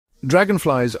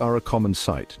Dragonflies are a common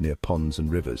sight near ponds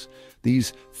and rivers.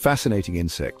 These fascinating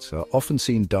insects are often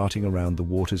seen darting around the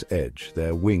water's edge,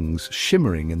 their wings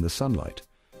shimmering in the sunlight.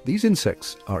 These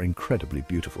insects are incredibly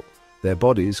beautiful. Their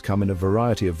bodies come in a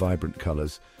variety of vibrant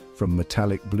colors, from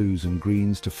metallic blues and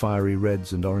greens to fiery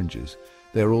reds and oranges.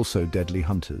 They are also deadly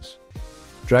hunters.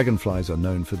 Dragonflies are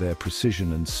known for their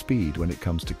precision and speed when it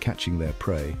comes to catching their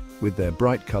prey. With their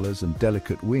bright colors and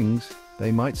delicate wings,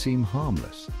 they might seem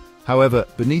harmless. However,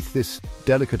 beneath this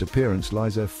delicate appearance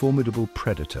lies a formidable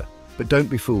predator. But don't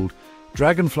be fooled.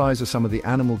 Dragonflies are some of the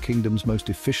animal kingdom's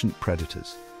most efficient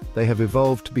predators. They have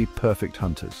evolved to be perfect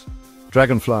hunters.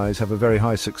 Dragonflies have a very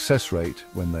high success rate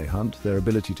when they hunt. Their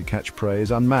ability to catch prey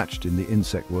is unmatched in the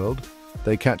insect world.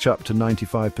 They catch up to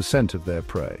 95% of their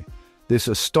prey. This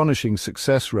astonishing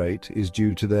success rate is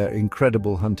due to their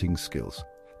incredible hunting skills.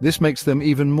 This makes them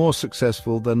even more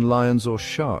successful than lions or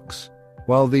sharks.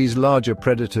 While these larger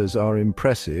predators are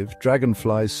impressive,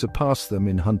 dragonflies surpass them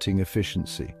in hunting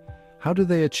efficiency. How do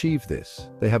they achieve this?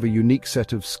 They have a unique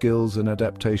set of skills and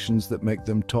adaptations that make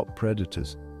them top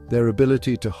predators. Their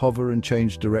ability to hover and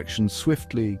change direction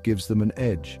swiftly gives them an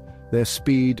edge. Their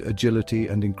speed, agility,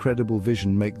 and incredible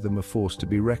vision make them a force to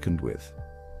be reckoned with.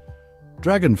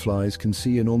 Dragonflies can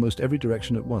see in almost every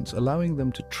direction at once, allowing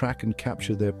them to track and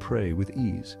capture their prey with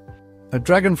ease.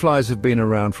 Dragonflies have been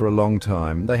around for a long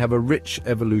time. They have a rich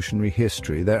evolutionary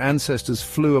history. Their ancestors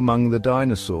flew among the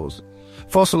dinosaurs.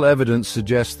 Fossil evidence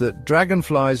suggests that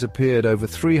dragonflies appeared over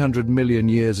 300 million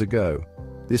years ago.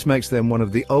 This makes them one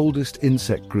of the oldest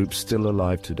insect groups still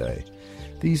alive today.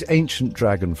 These ancient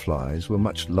dragonflies were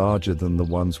much larger than the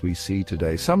ones we see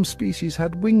today. Some species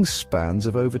had wingspans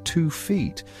of over 2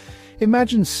 feet.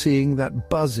 Imagine seeing that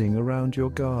buzzing around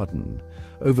your garden.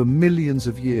 Over millions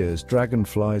of years,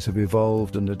 dragonflies have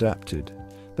evolved and adapted.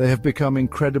 They have become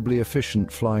incredibly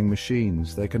efficient flying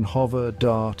machines. They can hover,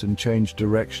 dart, and change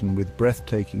direction with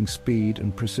breathtaking speed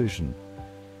and precision.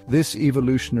 This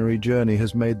evolutionary journey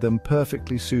has made them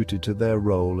perfectly suited to their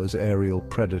role as aerial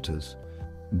predators.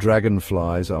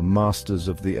 Dragonflies are masters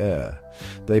of the air.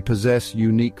 They possess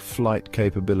unique flight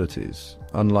capabilities.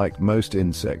 Unlike most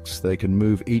insects, they can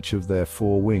move each of their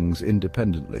 4 wings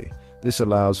independently. This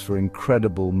allows for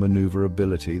incredible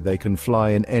maneuverability. They can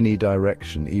fly in any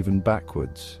direction, even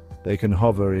backwards. They can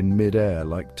hover in mid-air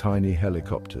like tiny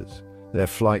helicopters. Their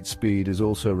flight speed is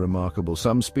also remarkable.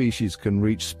 Some species can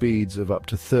reach speeds of up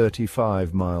to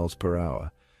 35 miles per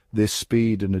hour. This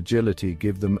speed and agility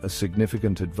give them a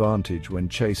significant advantage when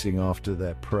chasing after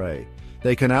their prey.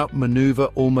 They can outmaneuver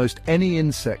almost any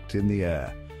insect in the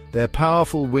air. Their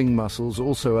powerful wing muscles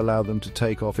also allow them to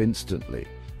take off instantly.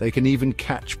 They can even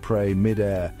catch prey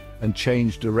mid-air and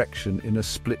change direction in a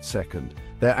split second.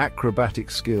 Their acrobatic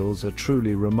skills are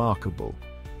truly remarkable.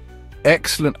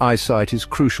 Excellent eyesight is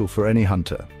crucial for any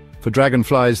hunter. For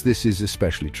dragonflies, this is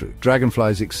especially true.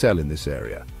 Dragonflies excel in this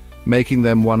area, making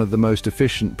them one of the most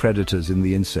efficient predators in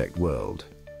the insect world.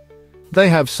 They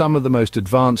have some of the most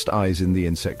advanced eyes in the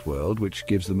insect world, which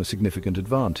gives them a significant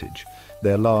advantage.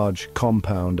 Their large,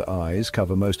 compound eyes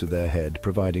cover most of their head,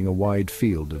 providing a wide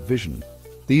field of vision.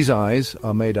 These eyes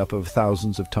are made up of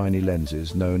thousands of tiny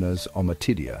lenses known as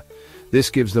ommatidia. This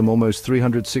gives them almost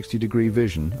 360-degree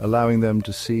vision, allowing them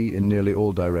to see in nearly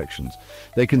all directions.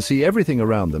 They can see everything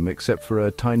around them except for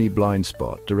a tiny blind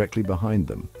spot directly behind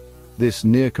them. This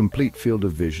near-complete field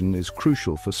of vision is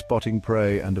crucial for spotting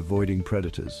prey and avoiding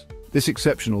predators. This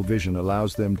exceptional vision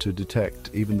allows them to detect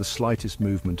even the slightest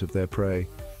movement of their prey,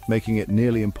 making it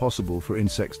nearly impossible for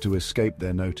insects to escape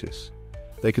their notice.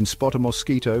 They can spot a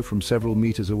mosquito from several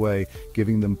meters away,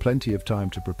 giving them plenty of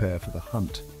time to prepare for the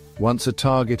hunt. Once a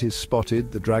target is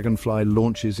spotted, the dragonfly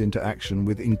launches into action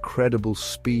with incredible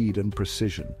speed and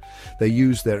precision. They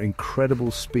use their incredible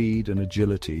speed and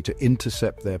agility to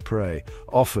intercept their prey,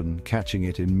 often catching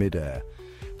it in midair.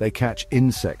 They catch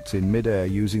insects in midair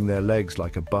using their legs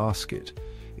like a basket,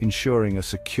 ensuring a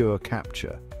secure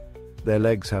capture. Their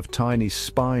legs have tiny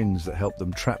spines that help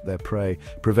them trap their prey,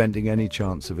 preventing any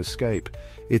chance of escape.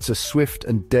 It's a swift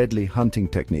and deadly hunting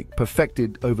technique,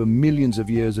 perfected over millions of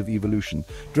years of evolution.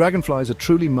 Dragonflies are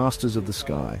truly masters of the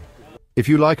sky. If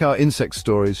you like our insect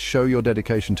stories, show your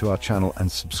dedication to our channel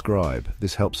and subscribe.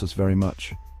 This helps us very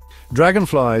much.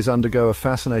 Dragonflies undergo a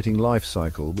fascinating life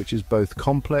cycle, which is both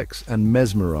complex and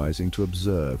mesmerizing to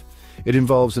observe. It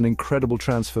involves an incredible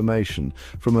transformation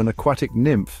from an aquatic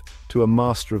nymph to a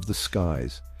master of the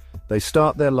skies. They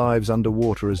start their lives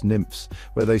underwater as nymphs,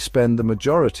 where they spend the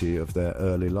majority of their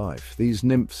early life. These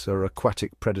nymphs are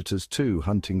aquatic predators too,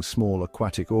 hunting small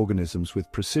aquatic organisms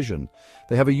with precision.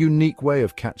 They have a unique way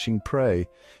of catching prey,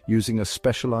 using a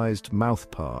specialized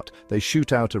mouth part. They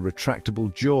shoot out a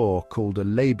retractable jaw called a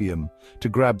labium to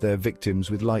grab their victims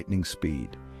with lightning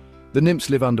speed. The nymphs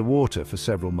live underwater for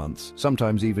several months,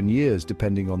 sometimes even years,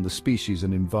 depending on the species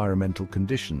and environmental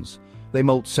conditions. They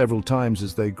molt several times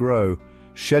as they grow,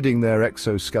 shedding their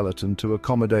exoskeleton to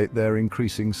accommodate their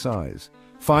increasing size.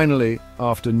 Finally,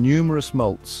 after numerous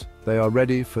molts, they are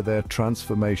ready for their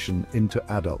transformation into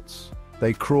adults.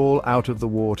 They crawl out of the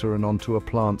water and onto a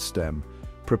plant stem,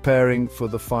 preparing for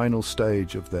the final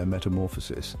stage of their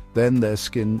metamorphosis. Then their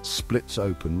skin splits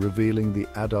open, revealing the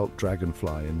adult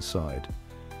dragonfly inside.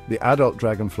 The adult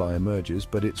dragonfly emerges,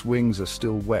 but its wings are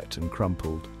still wet and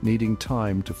crumpled, needing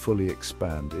time to fully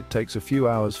expand. It takes a few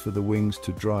hours for the wings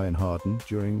to dry and harden,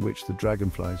 during which the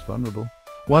dragonfly is vulnerable.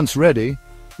 Once ready,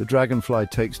 the dragonfly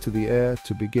takes to the air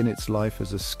to begin its life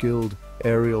as a skilled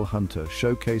aerial hunter,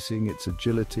 showcasing its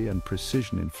agility and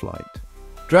precision in flight.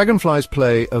 Dragonflies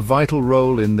play a vital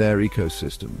role in their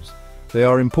ecosystems. They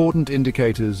are important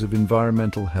indicators of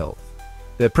environmental health.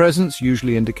 Their presence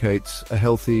usually indicates a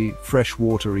healthy,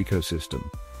 freshwater ecosystem.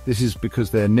 This is because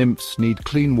their nymphs need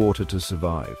clean water to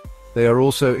survive. They are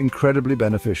also incredibly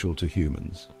beneficial to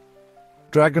humans.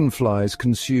 Dragonflies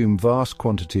consume vast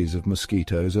quantities of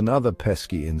mosquitoes and other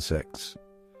pesky insects.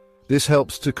 This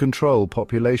helps to control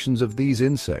populations of these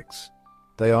insects.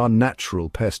 They are natural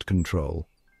pest control.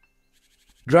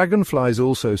 Dragonflies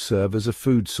also serve as a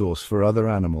food source for other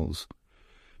animals.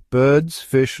 Birds,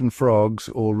 fish and frogs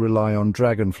all rely on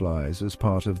dragonflies as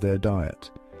part of their diet.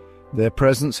 Their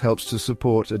presence helps to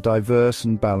support a diverse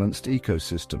and balanced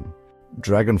ecosystem.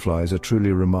 Dragonflies are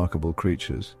truly remarkable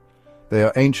creatures. They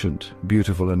are ancient,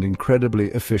 beautiful and incredibly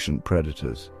efficient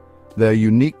predators. Their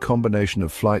unique combination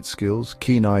of flight skills,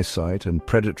 keen eyesight and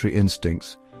predatory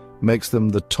instincts makes them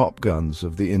the top guns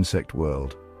of the insect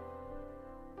world.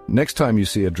 Next time you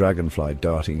see a dragonfly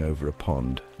darting over a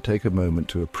pond, take a moment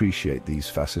to appreciate these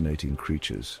fascinating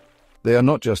creatures. They are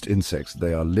not just insects,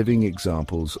 they are living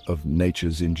examples of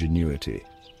nature's ingenuity.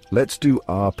 Let's do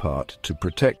our part to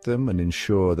protect them and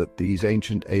ensure that these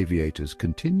ancient aviators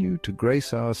continue to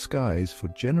grace our skies for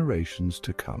generations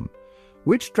to come.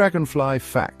 Which dragonfly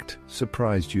fact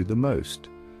surprised you the most?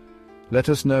 Let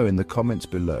us know in the comments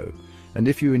below. And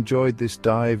if you enjoyed this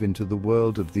dive into the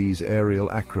world of these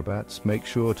aerial acrobats, make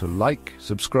sure to like,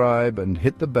 subscribe and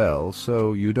hit the bell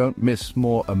so you don't miss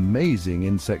more amazing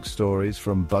insect stories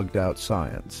from Bugged Out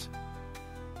Science.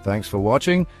 Thanks for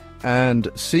watching and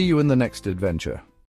see you in the next adventure.